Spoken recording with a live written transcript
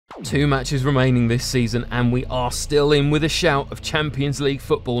2 matches remaining this season and we are still in with a shout of Champions League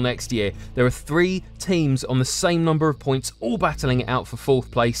football next year. There are 3 teams on the same number of points, all battling it out for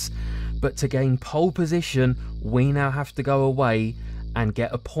 4th place. But to gain pole position, we now have to go away and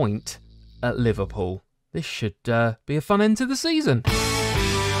get a point at Liverpool. This should be a fun end to the season.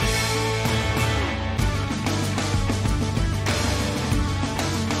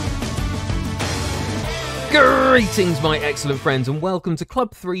 Greetings, my excellent friends, and welcome to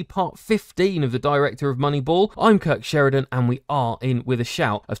Club 3 Part 15 of the Director of Moneyball. I'm Kirk Sheridan, and we are in with a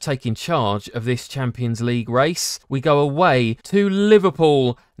shout of taking charge of this Champions League race. We go away to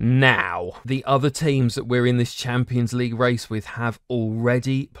Liverpool now. The other teams that we're in this Champions League race with have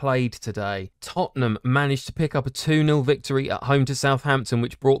already played today. Tottenham managed to pick up a 2-0 victory at home to Southampton,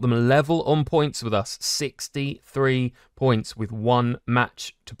 which brought them level on points with us, 63 points with 1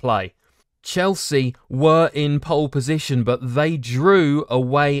 match to play. Chelsea were in pole position, but they drew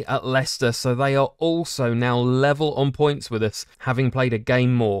away at Leicester, so they are also now level on points with us, having played a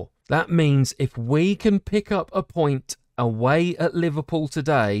game more. That means if we can pick up a point away at Liverpool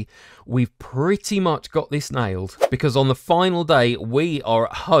today, we've pretty much got this nailed, because on the final day, we are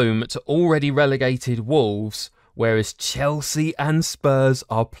at home to already relegated Wolves, whereas Chelsea and Spurs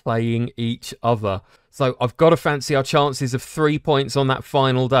are playing each other. So I've got to fancy our chances of 3 points on that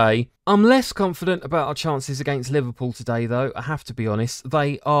final day. I'm less confident about our chances against Liverpool today, though, I have to be honest.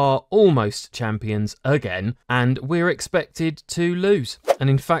 They are almost champions again, and we're expected to lose. And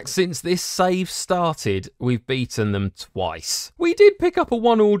in fact, since this save started, we've beaten them twice. We did pick up a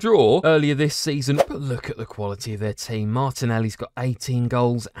 1-1 draw earlier this season, but look at the quality of their team. Martinelli's got 18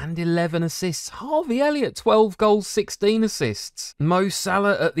 goals and 11 assists. Harvey Elliott, 12 goals, 16 assists. Mo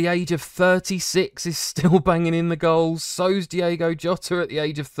Salah at the age of 36 is still banging in the goals. So's Diogo Jota at the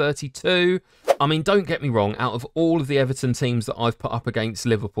age of 32. I mean, don't get me wrong, out of all of the Everton teams that I've put up against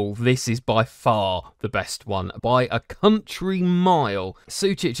Liverpool, this is by far the best one, by a country mile.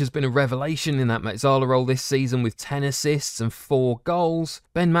 Suchik has been a revelation in that Metzala role this season with 10 assists and 4 goals.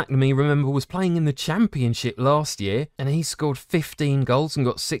 Ben McNamee, remember, was playing in the Championship last year, and he scored 15 goals and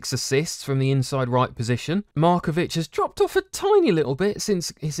got 6 assists from the inside right position. Markovic has dropped off a tiny little bit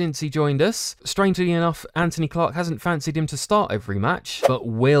since he joined us. Strangely enough, Antony Clarke hasn't fancied him to start every match, but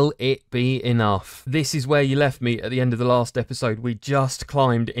will it be enough? This is where you left me at the end of the last episode. We just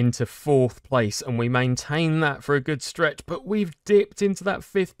climbed into 4th place and we maintained that for a good stretch, but we've dipped into that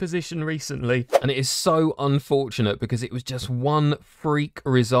 5th position recently, and it is so unfortunate because it was just one freak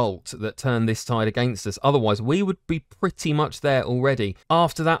result that turned this tide against us. Otherwise, we would be pretty much there already.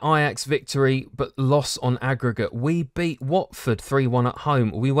 After that Ajax victory, but loss on aggregate, we beat Watford 3-1 at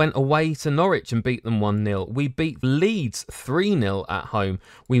home. We went away to Norwich and beat them 1-0. We beat Leeds 3-0 at home.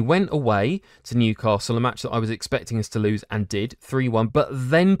 We went away to Newcastle, a match that I was expecting us to lose and did, 3-1, but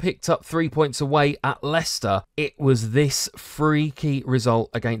then picked up 3 points away at Leicester. It was this freaky result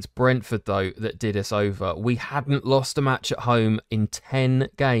against Brentford, though, that did us over. We hadn't lost a match at home in 10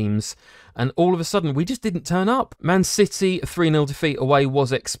 games, and all of a sudden, we just didn't turn up. Man City, a 3-0 defeat away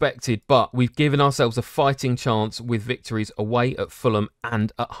was expected, but we've given ourselves a fighting chance with victories away at Fulham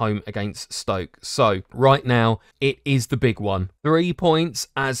and at home against Stoke. So, right now, it is the big one. 3 points,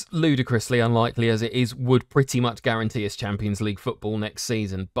 as ludicrously unlikely as it is, would pretty much guarantee us Champions League football next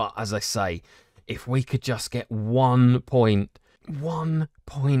season. But, as I say, if we could just get 1 point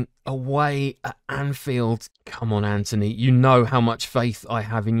away at Anfield. Come on, Antony. You know how much faith I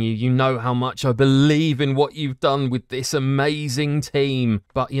have in you. You know how much I believe in what you've done with this amazing team.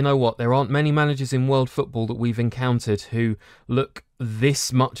 But you know what? There aren't many managers in world football that we've encountered who look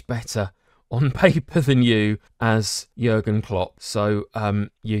this much better on paper than you as Jurgen Klopp. So,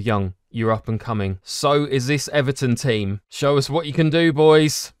 you're young. You're up and coming. So is this Everton team. Show us what you can do,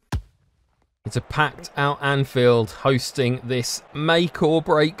 boys. It's a packed out Anfield hosting this make or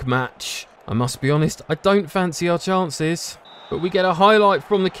break match. I must be honest, I don't fancy our chances. But we get a highlight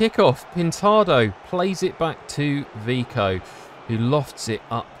from the kickoff. Pintado plays it back to Vico, who lofts it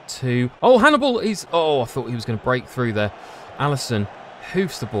up to... Oh, Hannibal is... Oh, I thought he was going to break through there. Alisson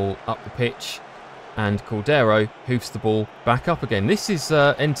hoofs the ball up the pitch, and Cordero hoofs the ball back up again. This is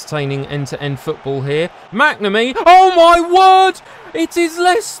entertaining end-to-end football here. McNamee, oh my word! It is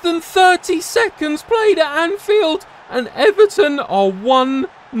less than 30 seconds played at Anfield, and Everton are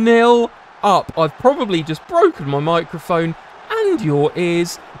 1-0 up. I've probably just broken my microphone and your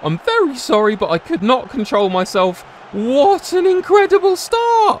ears. I'm very sorry, but I could not control myself. What an incredible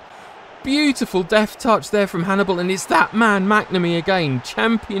start! Beautiful deft touch there from Hannibal, and it's that man McNamee again,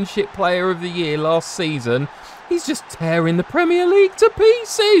 Championship Player of the Year last season. He's just tearing the Premier League to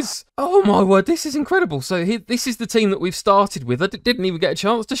pieces. Oh my word, this is incredible. So this is the team that we've started with. I didn't even get a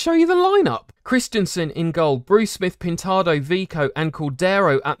chance to show you the lineup. Christensen in goal, Bruce Smith, Pintado, Vico and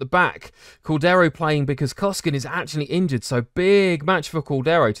Cordero at the back. Cordero playing because Koskin is actually injured, so big match for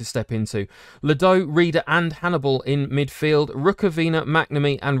Cordero to step into. Ledo, Reeder and Hannibal in midfield. Rukavina,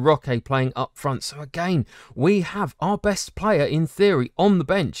 McNamee and Roque playing up front. So again, we have our best player in theory on the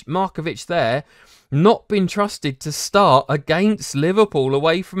bench. Markovic there. Not been trusted to start against Liverpool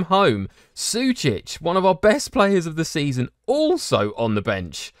away from home. Sucic, one of our best players of the season, also on the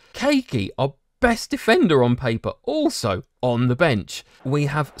bench. Keiki, our best defender on paper, also on the bench. We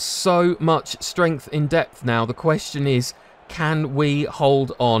have so much strength in depth now. The question is, can we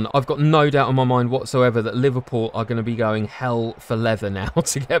hold on? I've got no doubt in my mind whatsoever that Liverpool are going to be going hell for leather now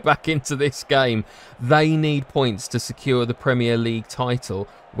to get back into this game. They need points to secure the Premier League title.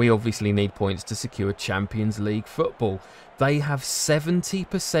 We obviously need points to secure Champions League football. They have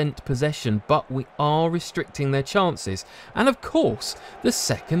 70% possession, but we are restricting their chances. And of course, the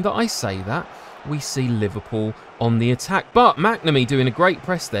second that I say that, we see Liverpool on the attack. But McNamee doing a great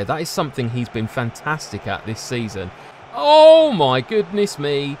press there. That is something he's been fantastic at this season. Oh my goodness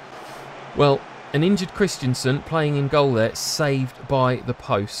me. Well, an injured Christensen playing in goal there, saved by the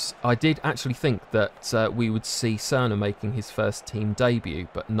posts. I did actually think that we would see Cerner making his first team debut,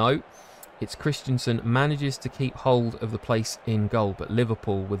 but no. It's Christensen manages to keep hold of the place in goal, but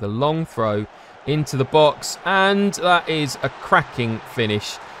Liverpool with a long throw into the box, and that is a cracking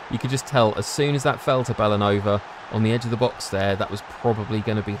finish. You could just tell as soon as that fell to Bellanova on the edge of the box there, that was probably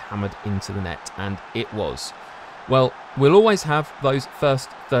going to be hammered into the net, and it was. Well, we'll always have those first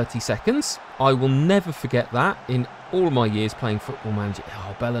 30 seconds. I will never forget that in all of my years playing Football Manager.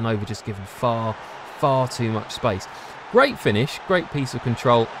 Oh, Bellanova just given far, far too much space. Great finish, great piece of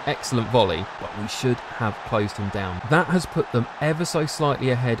control, excellent volley, but we should have closed him down. That has put them ever so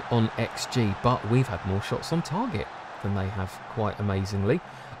slightly ahead on XG, but we've had more shots on target than they have, quite amazingly.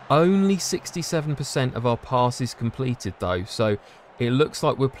 Only 67% of our passes completed though, so it looks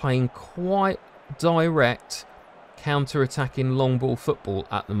like we're playing quite direct counter-attacking long ball football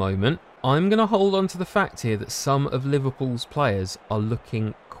at the moment. I'm going to hold on to the fact here that some of Liverpool's players are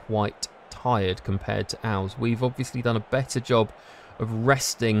looking quite tired compared to ours. We've obviously done a better job of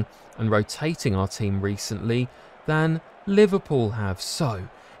resting and rotating our team recently than Liverpool have. So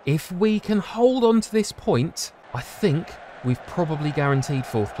if we can hold on to this point, I think we've probably guaranteed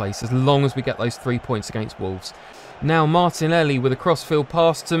fourth place as long as we get those 3 points against Wolves. Now Martinelli with a crossfield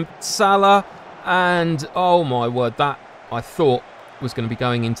pass to Salah. And oh my word, that I thought was going to be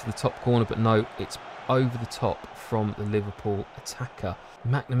going into the top corner, but no, it's over the top from the Liverpool attacker.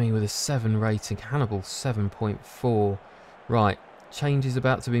 McNamee with a 7 rating, Hannibal 7.4. Right, change is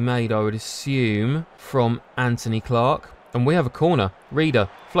about to be made, I would assume, from Antony Clarke. And we have a corner. Reeder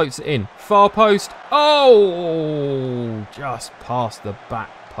floats it in. Far post. Oh, just past the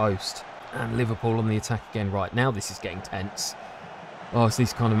back post. And Liverpool on the attack again. Right, now this is getting tense. Oh, it's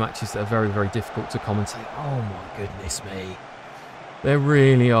these kind of matches that are very, very difficult to commentate. Oh my goodness me. There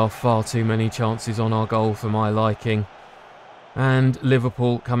really are far too many chances on our goal for my liking. And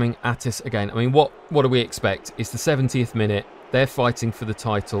Liverpool coming at us again. I mean, what do we expect? It's the 70th minute. They're fighting for the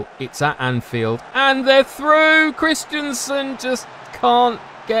title. It's at Anfield. And they're through! Christensen just can't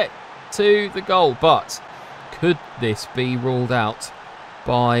get to the goal. But could this be ruled out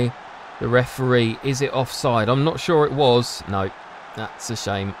by the referee? Is it offside? I'm not sure it was. No. That's a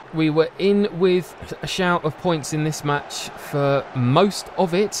shame. We were in with a shout of points in this match for most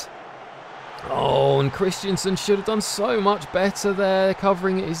of it. Oh, and Christensen should have done so much better there,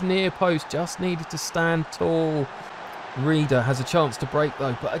 covering at his near post. Just needed to stand tall. Reeder has a chance to break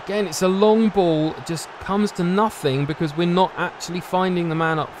though, but again, it's a long ball. It just comes to nothing because we're not actually finding the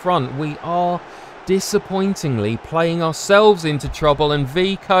man up front. We are disappointingly playing ourselves into trouble, and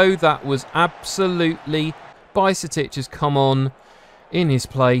Vico, that was absolutely... Bajcetic has come on in his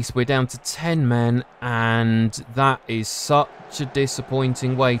place. We're down to 10 men, and that is such a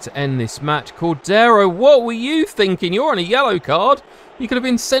disappointing way to end this match. Cordero, what were you thinking? You're on a yellow card. You could have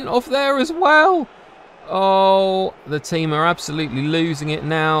been sent off there as well. Oh, the team are absolutely losing it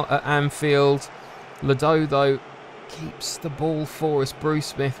now at Anfield. Ledo, though, keeps the ball for us. Bruce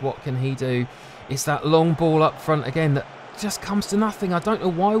Smith, what can he do? It's that long ball up front again that just comes to nothing. I don't know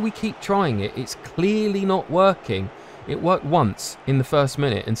why we keep trying it. It's clearly not working. It worked once in the first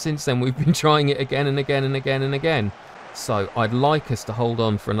minute, and since then we've been trying it again and again and again and again. So I'd like us to hold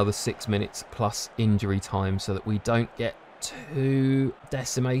on for another 6 minutes plus injury time so that we don't get too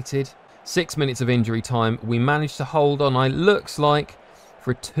decimated. 6 minutes of injury time. We managed to hold on, it looks like,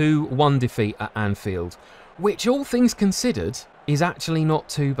 for a 2-1 defeat at Anfield, which all things considered is actually not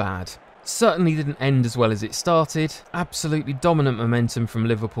too bad. Certainly didn't end as well as it started. Absolutely dominant momentum from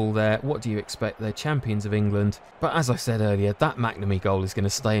Liverpool there. What do you expect? They're champions of England. But as I said earlier, that McNamee goal is going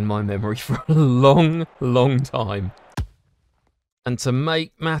to stay in my memory for a long, long time. And to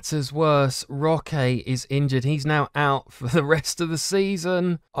make matters worse, Roque is injured. He's now out for the rest of the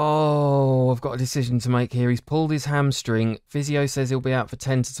season. Oh, I've got a decision to make here. He's pulled his hamstring. Physio says he'll be out for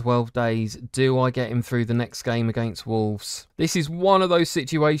 10 to 12 days. Do I get him through the next game against Wolves? This is one of those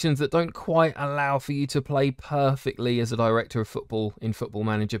situations that don't quite allow for you to play perfectly as a director of football in Football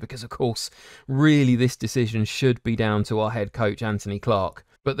Manager because, of course, really this decision should be down to our head coach, Antony Clarke.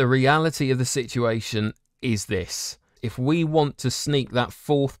 But the reality of the situation is this. If we want to sneak that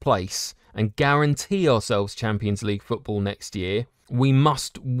 4th place and guarantee ourselves Champions League football next year, we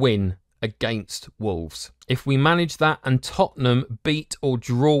must win against Wolves. If we manage that and Tottenham beat or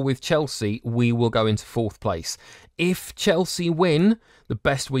draw with Chelsea, we will go into 4th place. If Chelsea win, the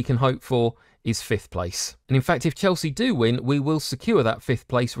best we can hope for is 5th place. And in fact, if Chelsea do win, we will secure that 5th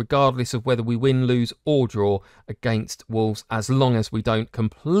place regardless of whether we win, lose or draw against Wolves, as long as we don't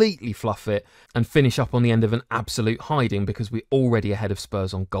completely fluff it and finish up on the end of an absolute hiding because we're already ahead of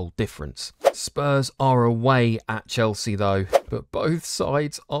Spurs on goal difference. Spurs are away at Chelsea though, but both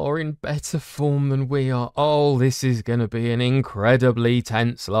sides are in better form than we are. Oh, this is going to be an incredibly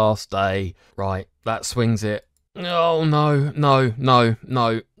tense last day. Right, that swings it. Oh, no,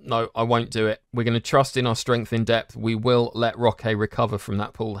 I won't do it. We're going to trust in our strength in depth. We will let Roque recover from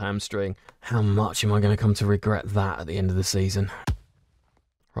that pulled hamstring. How much am I going to come to regret that at the end of the season?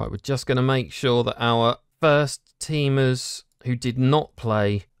 Right, we're just going to make sure that our first teamers who did not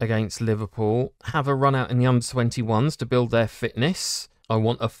play against Liverpool have a run out in the under-21s to build their fitness. I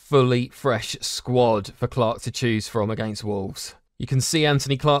want a fully fresh squad for Clarke to choose from against Wolves. You can see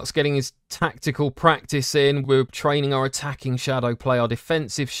Antony Clarke's getting his tactical practice in. We're training our attacking shadow play, our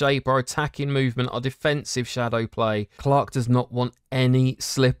defensive shape, our attacking movement, our defensive shadow play. Clarke does not want any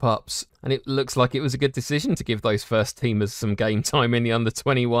slip-ups. And it looks like it was a good decision to give those first teamers some game time in the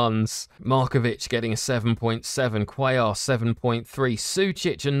under-21s. Markovic getting a 7.7, Cuellar 7.3,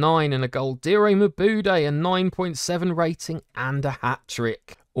 Sucic a 9 and a goal, Dire Mabude a 9.7 rating and a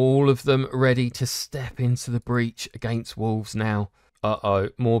hat-trick. All of them ready to step into the breach against Wolves now. Uh-oh,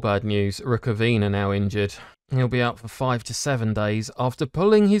 more bad news. Rukavina now injured. He'll be out for 5 to 7 days after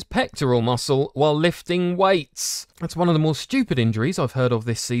pulling his pectoral muscle while lifting weights. That's one of the more stupid injuries I've heard of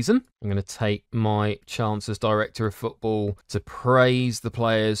this season. I'm going to take my chance as director of football to praise the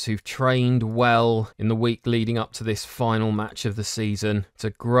players who've trained well in the week leading up to this final match of the season. It's a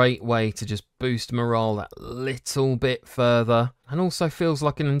great way to just boost morale that little bit further. And also feels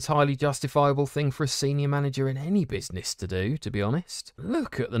like an entirely justifiable thing for a senior manager in any business to do, to be honest.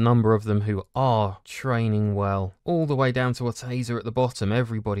 Look at the number of them who are training well. All the way down to Orteza at the bottom,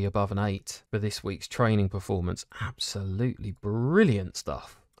 everybody above an 8 for this week's training performance. Absolutely brilliant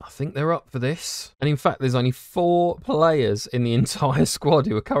stuff. I think they're up for this. And in fact, there's only 4 players in the entire squad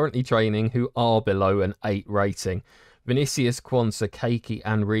who are currently training who are below an 8 rating. Vinicius, Quansah, Keiki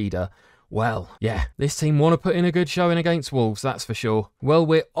and Reader. Well, yeah, this team want to put in a good showing against Wolves, that's for sure. Well,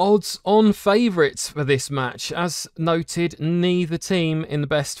 we're odds-on favourites for this match. As noted, neither team in the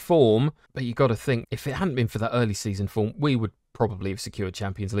best form. But you got to think, if it hadn't been for that early season form, we would probably have secured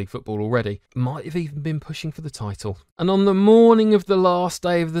Champions League football already. Might have even been pushing for the title. And on the morning of the last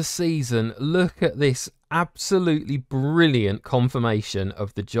day of the season, look at this absolutely brilliant confirmation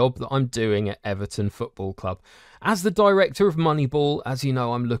of the job that I'm doing at Everton Football Club. As the director of Moneyball, as you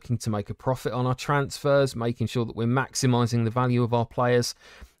know, I'm looking to make a profit on our transfers, making sure that we're maximising the value of our players.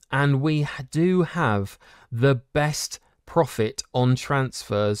 And we do have the best profit on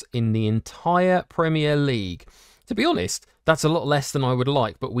transfers in the entire Premier League. To be honest, that's a lot less than I would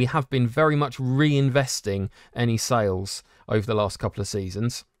like, but we have been very much reinvesting any sales over the last couple of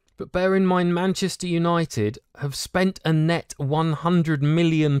seasons. But bear in mind, Manchester United have spent a net £100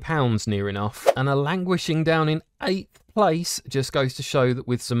 million near enough and are languishing down in 8th place. Just goes to show that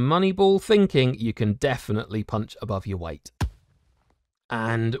with some Moneyball thinking, you can definitely punch above your weight.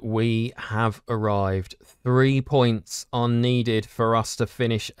 And we have arrived. 3 points are needed for us to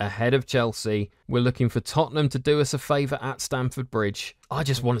finish ahead of Chelsea. We're looking for Tottenham to do us a favour at Stamford Bridge. I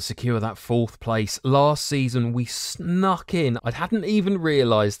just want to secure that 4th place. Last season, we snuck in. I hadn't even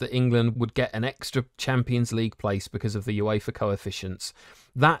realised that England would get an extra Champions League place because of the UEFA coefficients.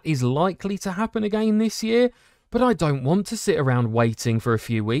 That is likely to happen again this year. But I don't want to sit around waiting for a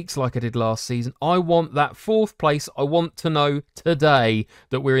few weeks like I did last season. I want that 4th place. I want to know today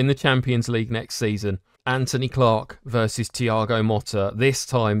that we're in the Champions League next season. Antony Clarke versus Thiago Motta. This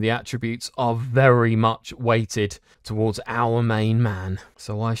time the attributes are very much weighted towards our main man.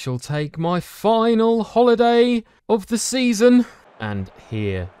 So I shall take my final holiday of the season. And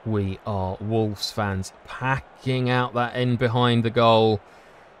here we are, Wolves fans packing out that end behind the goal.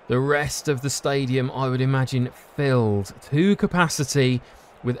 The rest of the stadium, I would imagine, filled to capacity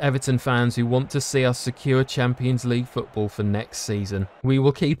with Everton fans who want to see us secure Champions League football for next season. We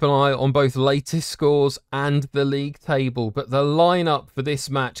will keep an eye on both latest scores and the league table, but the lineup for this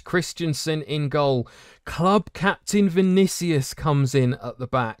match: Christensen in goal, club captain Vinicius comes in at the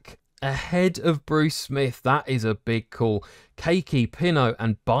back, ahead of Bruce Smith. That is a big call. Keiki, Pinot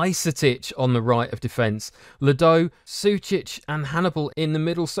and Bajcetic on the right of defence. Ledo, Sucic and Hannibal in the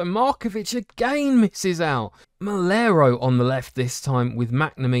middle. So Markovic again misses out. Malero on the left this time, with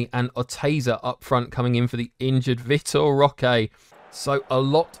McNamee and Oteza up front coming in for the injured Vitor Roque. So a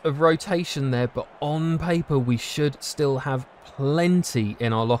lot of rotation there, but on paper we should still have plenty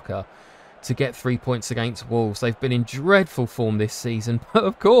in our locker to get 3 points against Wolves. They've been in dreadful form this season, but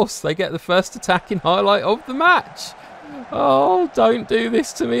of course they get the first attacking highlight of the match. Oh, don't do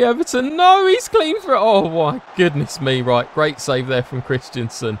this to me, Everton. No, he's clean for it. Oh, my goodness me. Right, great save there from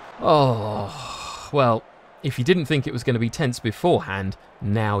Christensen. Oh, well, if you didn't think it was going to be tense beforehand,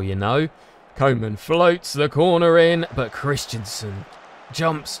 now you know. Koeman floats the corner in, but Christensen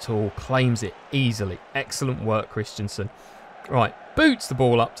jumps tall, claims it easily. Excellent work, Christensen. Right, boots the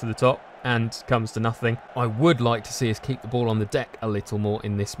ball up to the top and comes to nothing. I would like to see us keep the ball on the deck a little more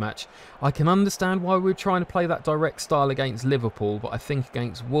in this match. I can understand why we're trying to play that direct style against Liverpool, but I think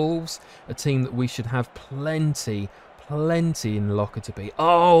against Wolves, a team that we should have plenty in the locker to beat.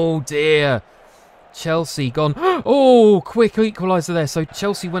 Oh dear! Chelsea gone. Oh, quick equaliser there. So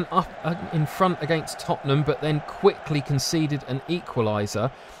Chelsea went up in front against Tottenham, but then quickly conceded an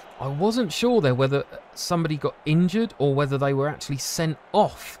equaliser. I wasn't sure there whether somebody got injured or whether they were actually sent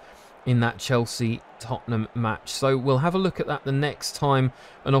off in that Chelsea-Tottenham match. So we'll have a look at that the next time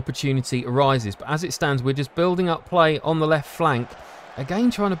an opportunity arises. But as it stands, we're just building up play on the left flank. Again,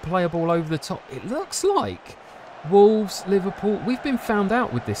 trying to play a ball over the top. It looks like Wolves, Liverpool, we've been found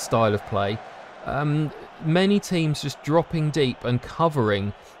out with this style of play. Many teams just dropping deep and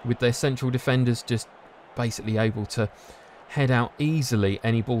covering with their central defenders just basically able to head out easily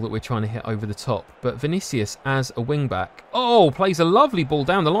any ball that we're trying to hit over the top. But Vinicius as a wing-back, oh, plays a lovely ball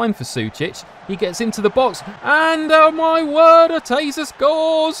down the line for Sucic. He gets into the box and, oh my word, Oteza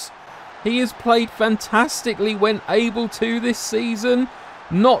scores! He has played fantastically when able to this season.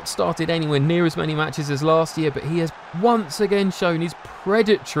 Not started anywhere near as many matches as last year, but he has once again shown his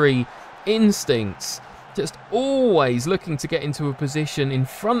predatory instincts. Just always looking to get into a position in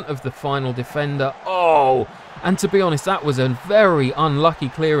front of the final defender. Oh, and to be honest, that was a very unlucky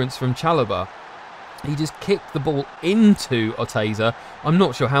clearance from Chalobah. He just kicked the ball into Oteza. I'm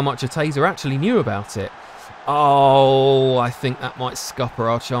not sure how much Oteza actually knew about it. Oh, I think that might scupper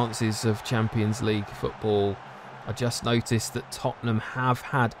our chances of Champions League football. I just noticed that Tottenham have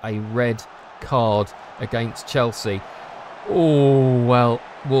had a red card against Chelsea. Oh, well,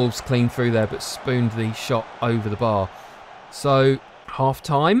 Wolves cleaned through there but spooned the shot over the bar. So,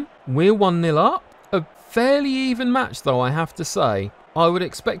 half-time, we're 1-0 up. A fairly even match, though, I have to say. I would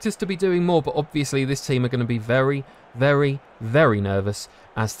expect us to be doing more, but obviously this team are going to be very, very, very nervous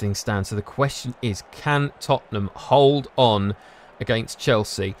as things stand. So the question is, can Tottenham hold on against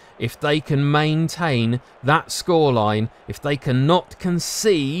Chelsea? If they can maintain that scoreline, if they cannot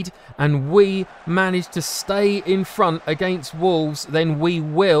concede and we manage to stay in front against Wolves, then we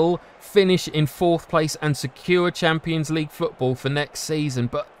will finish in 4th place and secure Champions League football for next season.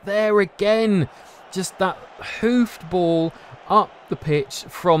 But there again, just that hoofed ball up the pitch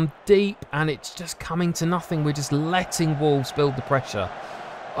from deep and it's just coming to nothing. We're just letting Wolves build the pressure.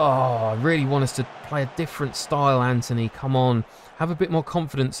 Oh, I really want us to play a different style, Antony. Come on. Have a bit more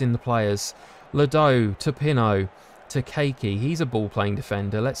confidence in the players. Ledo to Pinot to Keiki. He's a ball-playing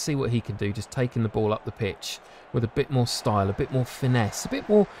defender. Let's see what he can do, just taking the ball up the pitch with a bit more style, a bit more finesse, a bit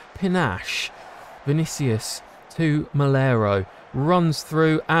more panache. Vinicius to Malero. Runs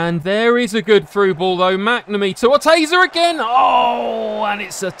through, and there is a good through ball, though. McNamee to Oteza again. Oh, and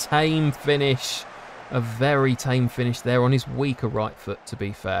it's a tame finish. A very tame finish there on his weaker right foot, to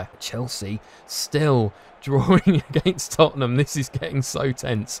be fair. Chelsea still drawing against Tottenham. This is getting so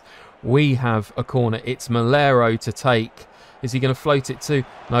tense. We have a corner. It's Malero to take. Is he going to float it to?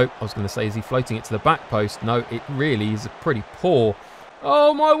 No, I was going to say, is he floating it to the back post? No, it really is a pretty poor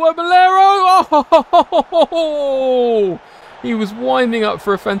Oh my word, Malero! Oh! He was winding up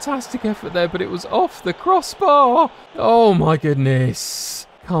for a fantastic effort there, but it was off the crossbar. Oh my goodness.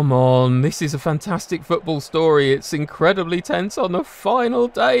 Come on, this is a fantastic football story. It's incredibly tense on the final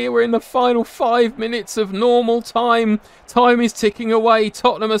day. We're in the final 5 minutes of normal time. Time is ticking away.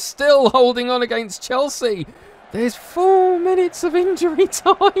 Tottenham are still holding on against Chelsea. There's 4 minutes of injury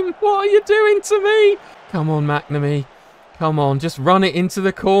time. What are you doing to me? Come on, McNamee. Come on, just run it into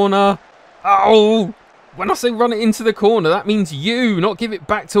the corner. Oh! When I say run it into the corner, that means you, not give it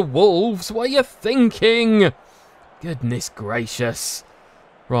back to Wolves. What are you thinking? Goodness gracious.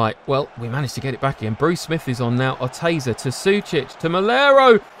 Right, well, we managed to get it back in. Bruce Smith is on now. Oteza to Sucic to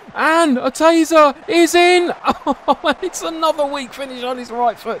Malero. And Oteza is in. Oh, it's another weak finish on his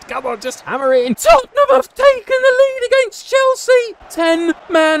right foot. Come on, just hammer it in. Tottenham have taken the lead against Chelsea.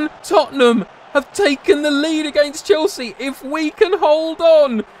 10-man Tottenham have taken the lead against Chelsea. If we can hold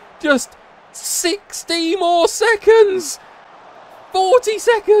on just 60 more seconds, 40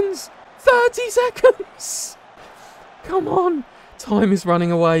 seconds, 30 seconds. Come on. Time is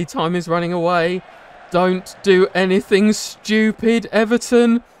running away. Time is running away. Don't do anything stupid,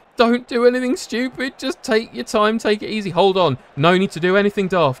 Everton. Don't do anything stupid. Just take your time. Take it easy. Hold on. No need to do anything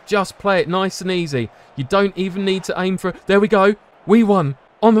daft. Just play it nice and easy. You don't even need to aim for... There we go. We won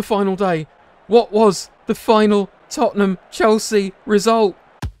on the final day. What was the final Tottenham-Chelsea result?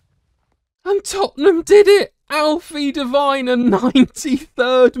 And Tottenham did it! Alfie Devine, a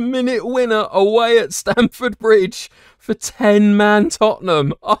 93rd minute winner away at Stamford Bridge for 10-man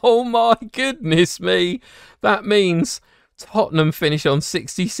Tottenham. Oh my goodness me. That means Tottenham finish on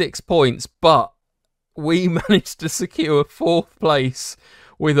 66 points, but we managed to secure 4th place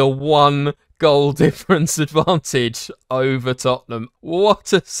with a 1 goal difference advantage over Tottenham.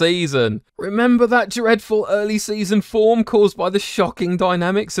 What a season. Remember that dreadful early season form caused by the shocking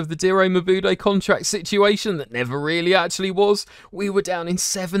dynamics of the Dire Mabude contract situation that never really actually was? We were down in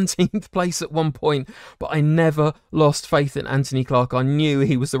 17th place at one point, but I never lost faith in Antony Clarke. I knew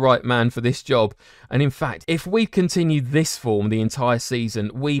he was the right man for this job. And in fact, if we'd continued this form the entire season,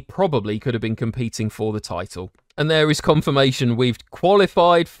 we probably could have been competing for the title. And there is confirmation we've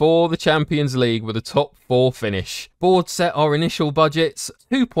qualified for the Champions League with a top 4 finish. Board set our initial budgets,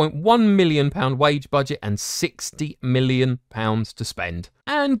 £2.1 million wage budget and £60 million to spend.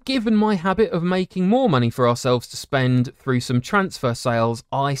 And given my habit of making more money for ourselves to spend through some transfer sales,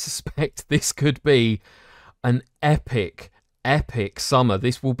 I suspect this could be an epic summer.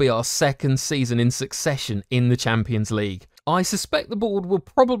 This will be our 2nd season in succession in the Champions League. I suspect the board will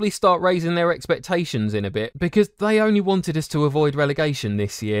probably start raising their expectations in a bit because they only wanted us to avoid relegation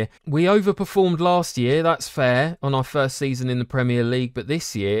this year. We overperformed last year, that's fair, on our first season in the Premier League, but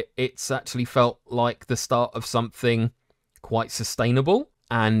this year it's actually felt like the start of something quite sustainable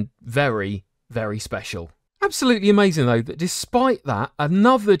and very, very special. Absolutely amazing though that despite that,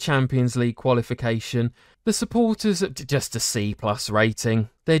 another Champions League qualification, the supporters are just a C+ rating.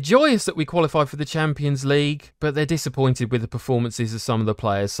 They're joyous that we qualified for the Champions League, but they're disappointed with the performances of some of the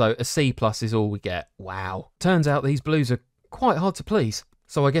players, so a C+ is all we get. Wow. Turns out these Blues are quite hard to please.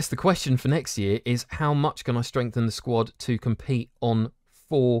 So I guess the question for next year is how much can I strengthen the squad to compete on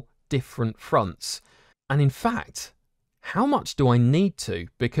 4 different fronts? And in fact, how much do I need to?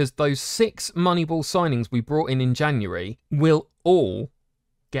 Because those 6 Moneyball signings we brought in January will all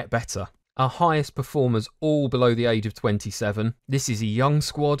get better. Our highest performers all below the age of 27. This is a young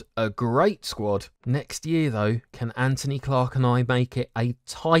squad, a great squad. Next year though, can Antony Clarke and I make it a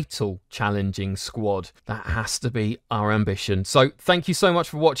title challenging squad? That has to be our ambition. So thank you so much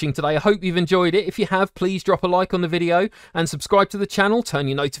for watching today. I hope you've enjoyed it. If you have, please drop a like on the video and subscribe to the channel. Turn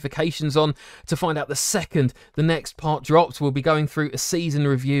your notifications on to find out the second the next part drops. We'll be going through a season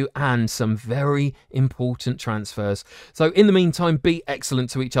review and some very important transfers. So in the meantime, be excellent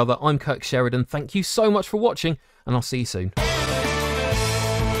to each other. I'm Kirk Sheridan. Thank you so much for watching, and I'll see you soon.